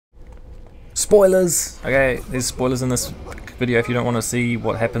Spoilers! Okay, there's spoilers in this video. If you don't want to see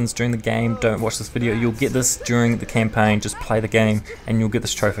what happens during the game, don't watch this video. You'll get this during the campaign. Just play the game and you'll get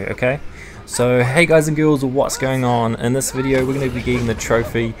this trophy, okay? So, hey guys and girls, what's going on? In this video, we're going to be getting the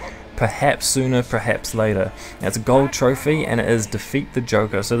trophy perhaps sooner, perhaps later. Now, it's a gold trophy and it is Defeat the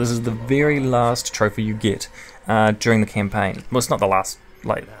Joker. So this is the very last trophy you get during the campaign. Well, it's not the last,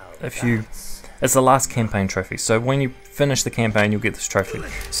 like, it's the last campaign trophy. So when you finish the campaign, you'll get this trophy.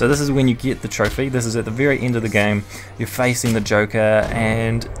 So this is when you get the trophy. This is at the very end of the game. You're facing the Joker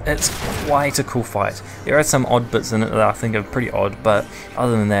and it's quite a cool fight. There are some odd bits in it that I think are pretty odd, but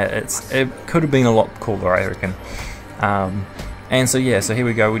other than that, it could have been a lot cooler, I reckon. And so yeah, so here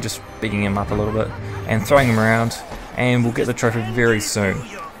we go. We're just beating him up a little bit and throwing him around, and we'll get the trophy very soon.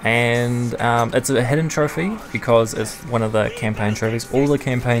 And it's a hidden trophy because it's one of the campaign trophies. All the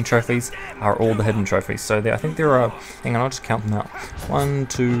campaign trophies are all the hidden trophies. So I think there are, hang on, I'll just count them out. 1,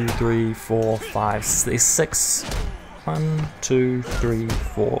 2, 3, 4, 5, there's 6. 1, 2, 3,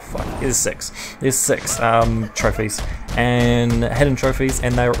 4, 5. There's 6. There's 6 trophies and hidden trophies,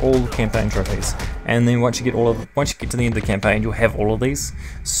 and they're all campaign trophies. And then once you get to the end of the campaign, you'll have all of these.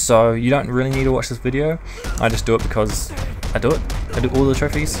 So you don't really need to watch this video. I just do it because I do it. I do all the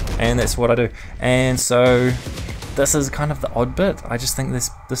trophies, and that's what I do. And so this is kind of the odd bit. I just think this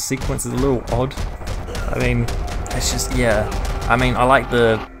sequence is a little odd. I mean, it's just, yeah. I mean, I like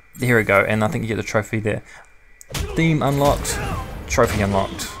here we go, and I think you get the trophy there. Theme unlocked, trophy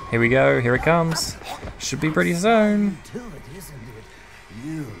unlocked. Here we go, here it comes. Should be pretty soon.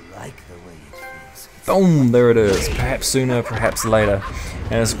 Boom, there it is. Perhaps sooner, perhaps later.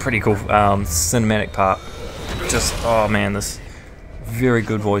 And it's a pretty cool cinematic part. Just, oh man, this very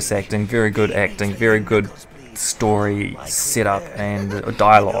good voice acting, very good story setup, and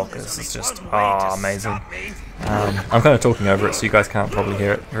dialogue. This is just, amazing. I'm kind of talking over it, so you guys can't probably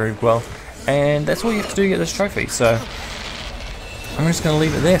hear it very well. And that's all you have to do to get this trophy. So I'm just going to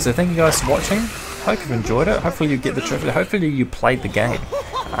leave it there. So thank you guys for watching. Hope you've enjoyed it. Hopefully you get the trophy. Hopefully you played the game.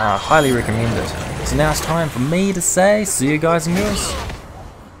 Highly recommend it. So now it's time for me to say, see you guys and girls.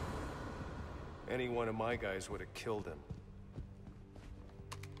 Any one of my guys would have killed him.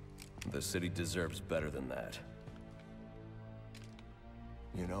 The city deserves better than that.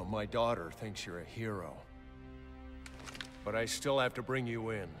 You know, my daughter thinks you're a hero. But I still have to bring you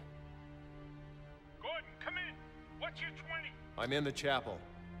in. Gordon, come in. What's your 20? I'm in the chapel.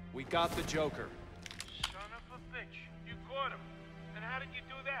 We got the Joker. Son of a bitch. You caught him. And how did you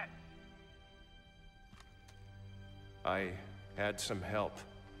do that? I had some help.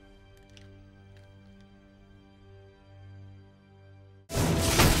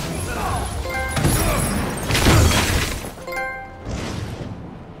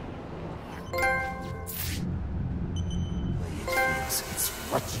 It's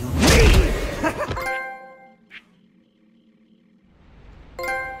what you need.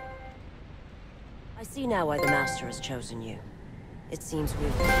 I see now why the Master has chosen you. It seems we